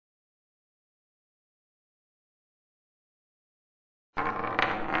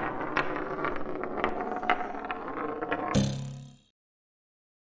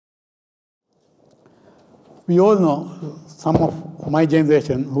We all know, some of my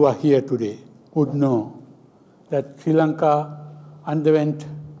generation who are here today would know that Sri Lanka underwent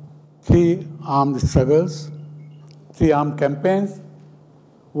 3 armed struggles, 3 armed campaigns,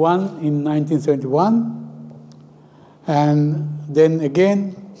 one in 1971, and then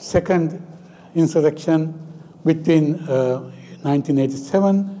again, second insurrection between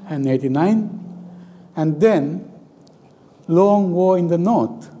 1987 and 89, and then long war in the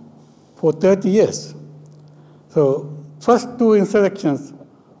north for 30 years. So first 2 insurrections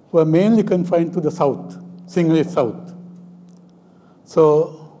were mainly confined to the south, Sinhalese south.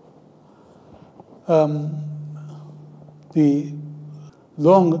 So the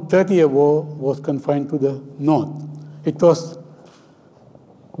long 30-year war was confined to the north. It was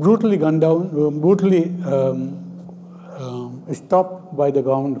brutally gunned down, brutally stopped by the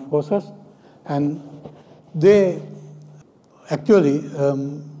government forces, and they actually,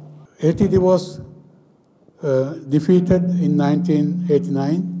 LTTE was defeated in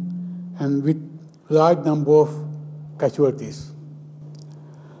 1989 and with large number of casualties.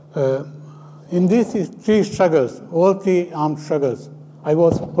 In these 3 struggles, all 3 armed struggles, I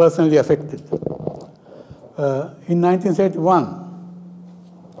was personally affected. In 1971,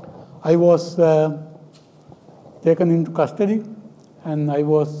 I was taken into custody and I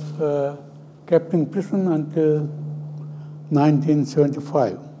was kept in prison until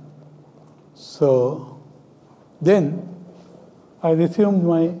 1975. So then I resumed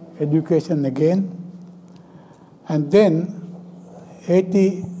my education again, and then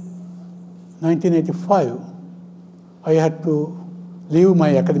 1985, I had to leave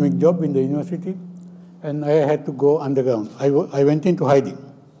my academic job in the university and I had to go underground. I went into hiding.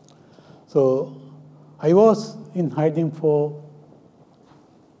 So I was in hiding for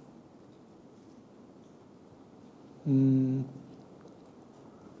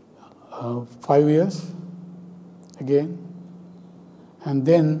 5 years again. And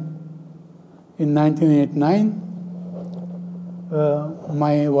then in 1989,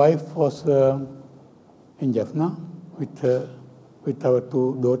 my wife was in Jaffna with our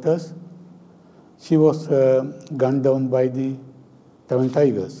 2 daughters. She was gunned down by the Tamil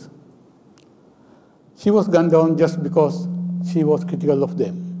Tigers. She was gunned down just because she was critical of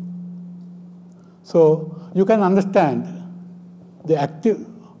them. So you can understand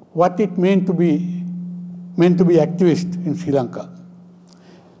what it meant to be activist in Sri Lanka.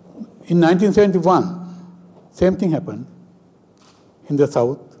 In 1971, same thing happened in the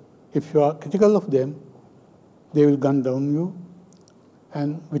south. If you are critical of them, they will gun down you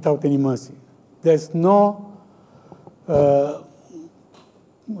and without any mercy. There's no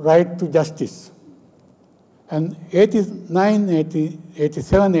right to justice. And 89,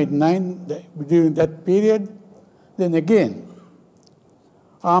 87, 89, during that period, then again,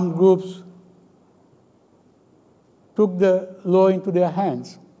 armed groups took the law into their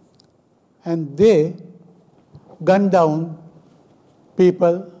hands and they gunned down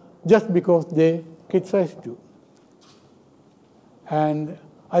people just because they criticized you. And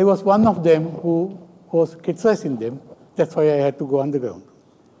I was one of them who was criticizing them. That's why I had to go underground.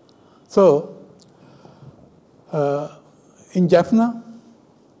 So, in Jaffna,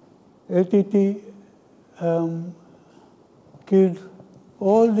 LTTE killed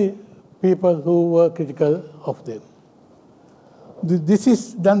all the people who were critical of them. This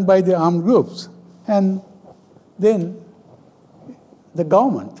is done by the armed groups. And then the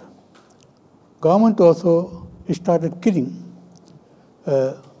government also started killing.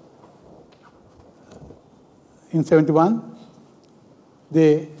 In 71,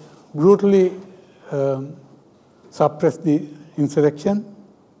 they brutally suppressed the insurrection.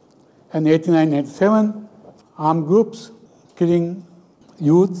 And 89, 87, armed groups killing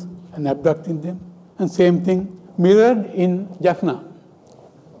youth and abducting them. And same thing mirrored in Jaffna.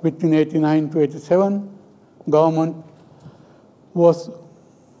 Between 89 to 87, government was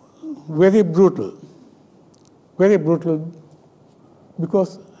very brutal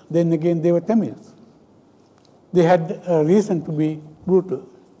because then again they were Tamils. They had a reason to be brutal.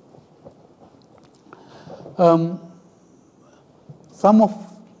 Some of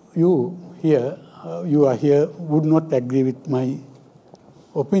you here, would not agree with my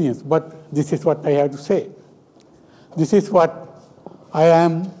opinions, but this is what I have to say. This is what I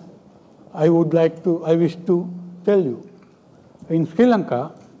wish to tell you. In Sri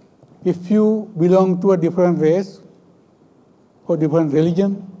Lanka, if you belong to a different race or different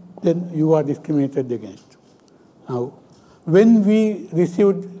religion, then you are discriminated against. Now, when we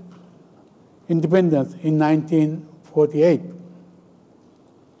received independence in 1948,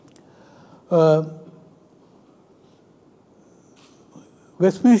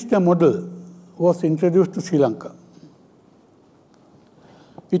 Westminster model was introduced to Sri Lanka.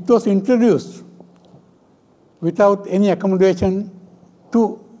 It was introduced without any accommodation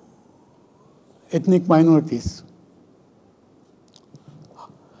to ethnic minorities.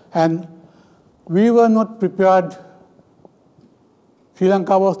 And we were not prepared, Sri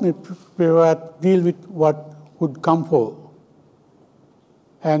Lanka was not prepared to deal with what would come for.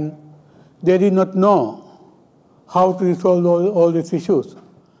 And they did not know how to resolve all these issues.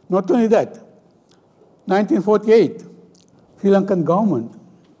 Not only that, 1948, Sri Lankan government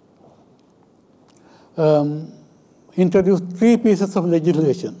introduced 3 pieces of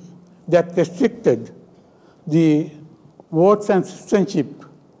legislation that restricted the votes and citizenship,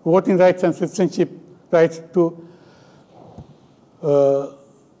 voting rights and citizenship rights to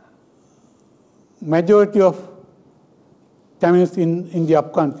majority of Tamils in the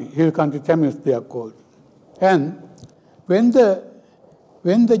upcountry, hill country Tamils they are called. And when the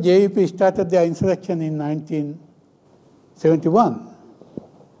JVP started their insurrection in 1971,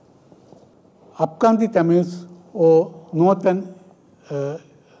 upcountry Tamils or northern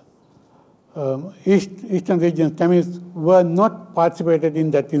eastern region Tamils were not participated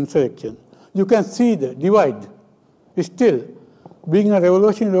in that insurrection. You can see the divide. Still, being a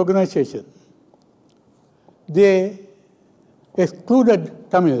revolutionary organization, they excluded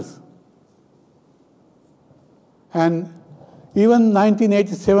Tamils. And even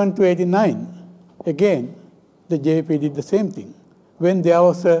 1987 to 89, again, the JVP did the same thing. When there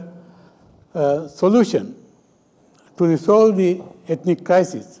was a solution to resolve the ethnic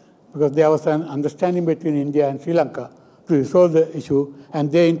crisis, because there was an understanding between India and Sri Lanka to resolve the issue,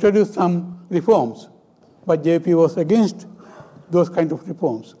 and they introduced some reforms, but JVP was against those kind of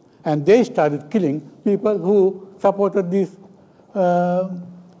reforms. And they started killing people who supported this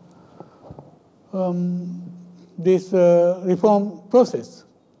reform process.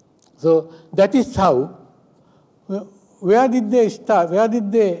 So that is how, where did they start? Where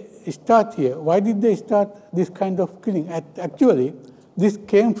did they start here? Why did they start this kind of killing? Actually, this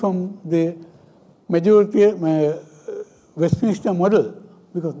came from the majority Westminster model,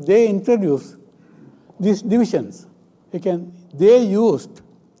 because they introduced these divisions. They used,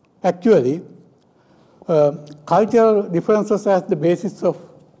 actually, cultural differences as the basis of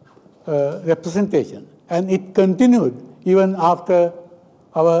representation. And it continued even after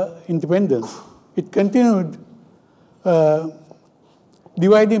our independence. It continued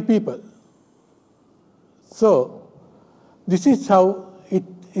dividing people. So this is how it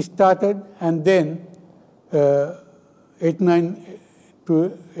started, and then 89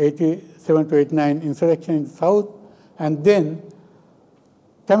 to 87 to 89 insurrection in the south, and then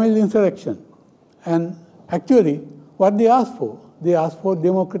Tamil insurrection. And actually, what they asked for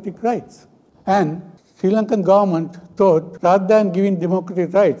democratic rights. And Sri Lankan government thought rather than giving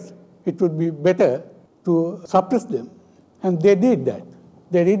democratic rights, it would be better to suppress them. And they did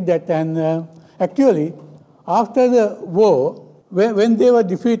that. And actually, after the war, when they were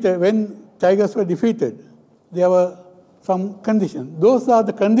defeated, when Tigers were defeated, there were some conditions. Those are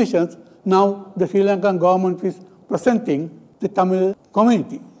the conditions now the Sri Lankan government is presenting the Tamil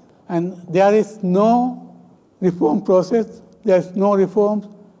community. And there is no reform process, there is no reforms.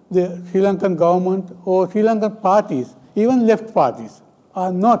 The Sri Lankan government or Sri Lankan parties, even left parties,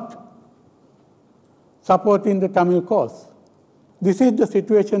 are not supporting the Tamil cause. This is the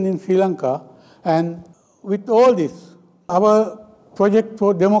situation in Sri Lanka, and with all this, our project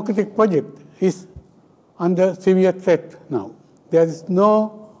for democratic project is under severe threat now. There is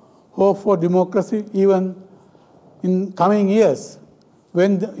no hope for democracy even in coming years,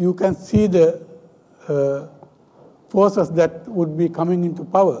 when you can see the forces that would be coming into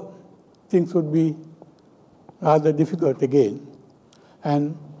power. Things would be rather difficult again.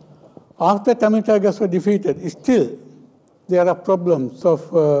 And after Tamil Tigers were defeated, still there are problems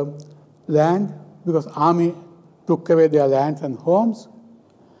of land, because army took away their lands and homes.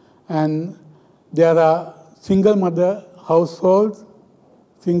 And there are single mother households,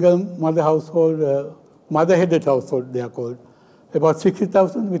 mother-headed household they are called, about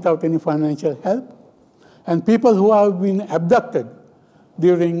 60,000 without any financial help. And people who have been abducted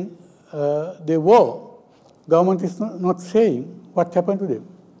during the war, government is not saying what happened to them.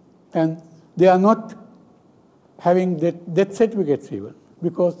 And they are not having death certificates even,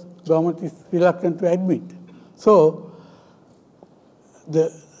 because government is reluctant to admit. So the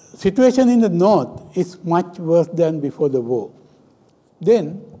situation in the north is much worse than before the war.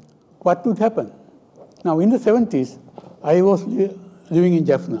 Then what would happen? Now in the 70s, I was living in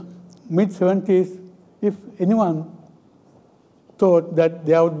Jaffna. Mid-70s, if anyone thought that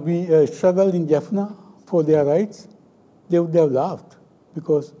there would be a struggle in Jaffna for their rights, they would have laughed,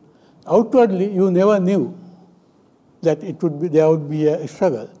 because outwardly you never knew that there would be a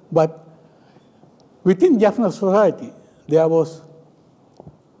struggle. But within Japanese society, there was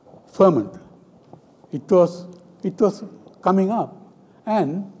ferment. It was coming up.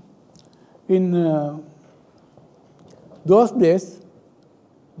 And in those days,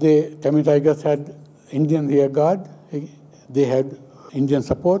 the Tamil Tigers had Indian rear guard. They had Indian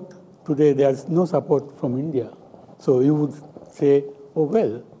support. Today, there is no support from India. So you would say, oh,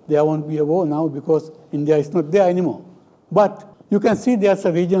 well, there won't be a war now because India is not there anymore. But you can see there's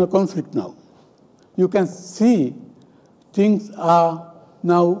a regional conflict now. You can see things are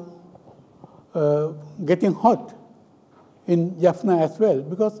now getting hot in Jaffna as well,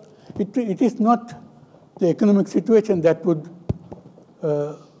 because it is not the economic situation that would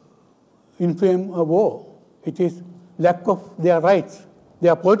inflame a war. It is lack of their rights,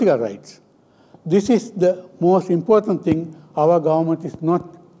 their political rights. This is the most important thing our government is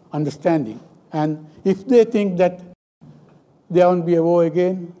not understanding. And if they think that there won't be a war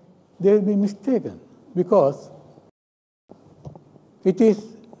again, they will be mistaken, because it is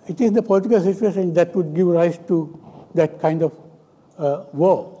the political situation that would give rise to that kind of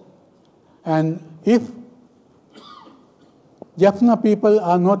war. And if Jaffna people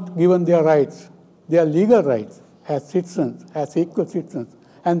are not given their rights, their legal rights as citizens, as equal citizens,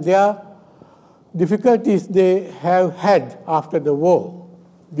 and their difficulties they have had after the war,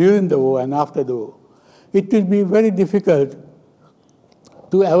 during the war and after the war, it will be very difficult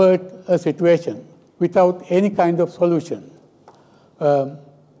to avert a situation without any kind of solution.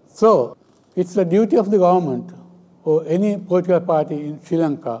 So it's the duty of the government or any political party in Sri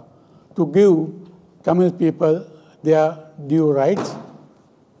Lanka to give Tamil people their due rights,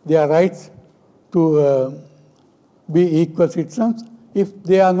 their rights to be equal citizens. If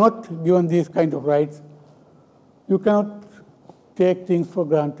they are not given these kind of rights, you cannot take things for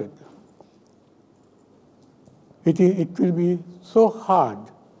granted. It will be so hard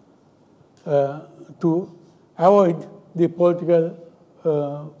to avoid the political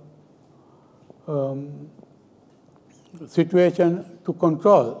situation to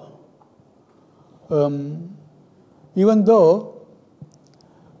control. Even though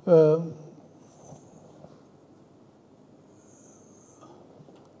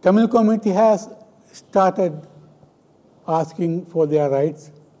Tamil community has started asking for their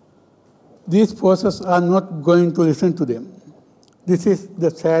rights, these forces are not going to listen to them. This is the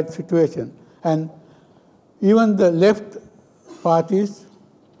sad situation. And even the left parties,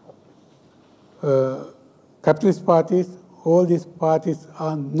 capitalist parties, all these parties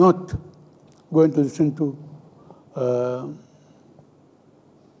are not going to listen to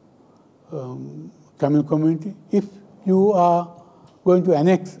Tamil community. If you are going to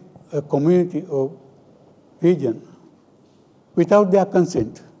annex a community or region without their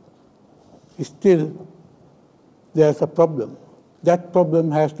consent, still there's a problem. That problem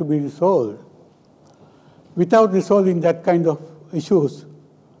has to be resolved. Without resolving that kind of issues,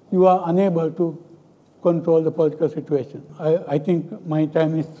 you are unable to control the political situation. I think my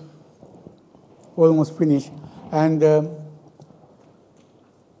time is almost finished. And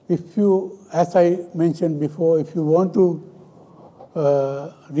if you, as I mentioned before, if you want to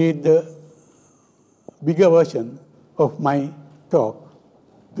read the bigger version of my talk,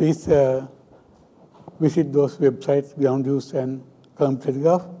 please visit those websites, Ground Use and Colombo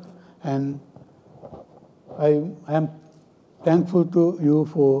Telegraph. And I am thankful to you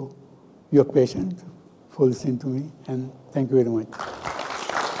for your patience, for listening to me, and thank you very much.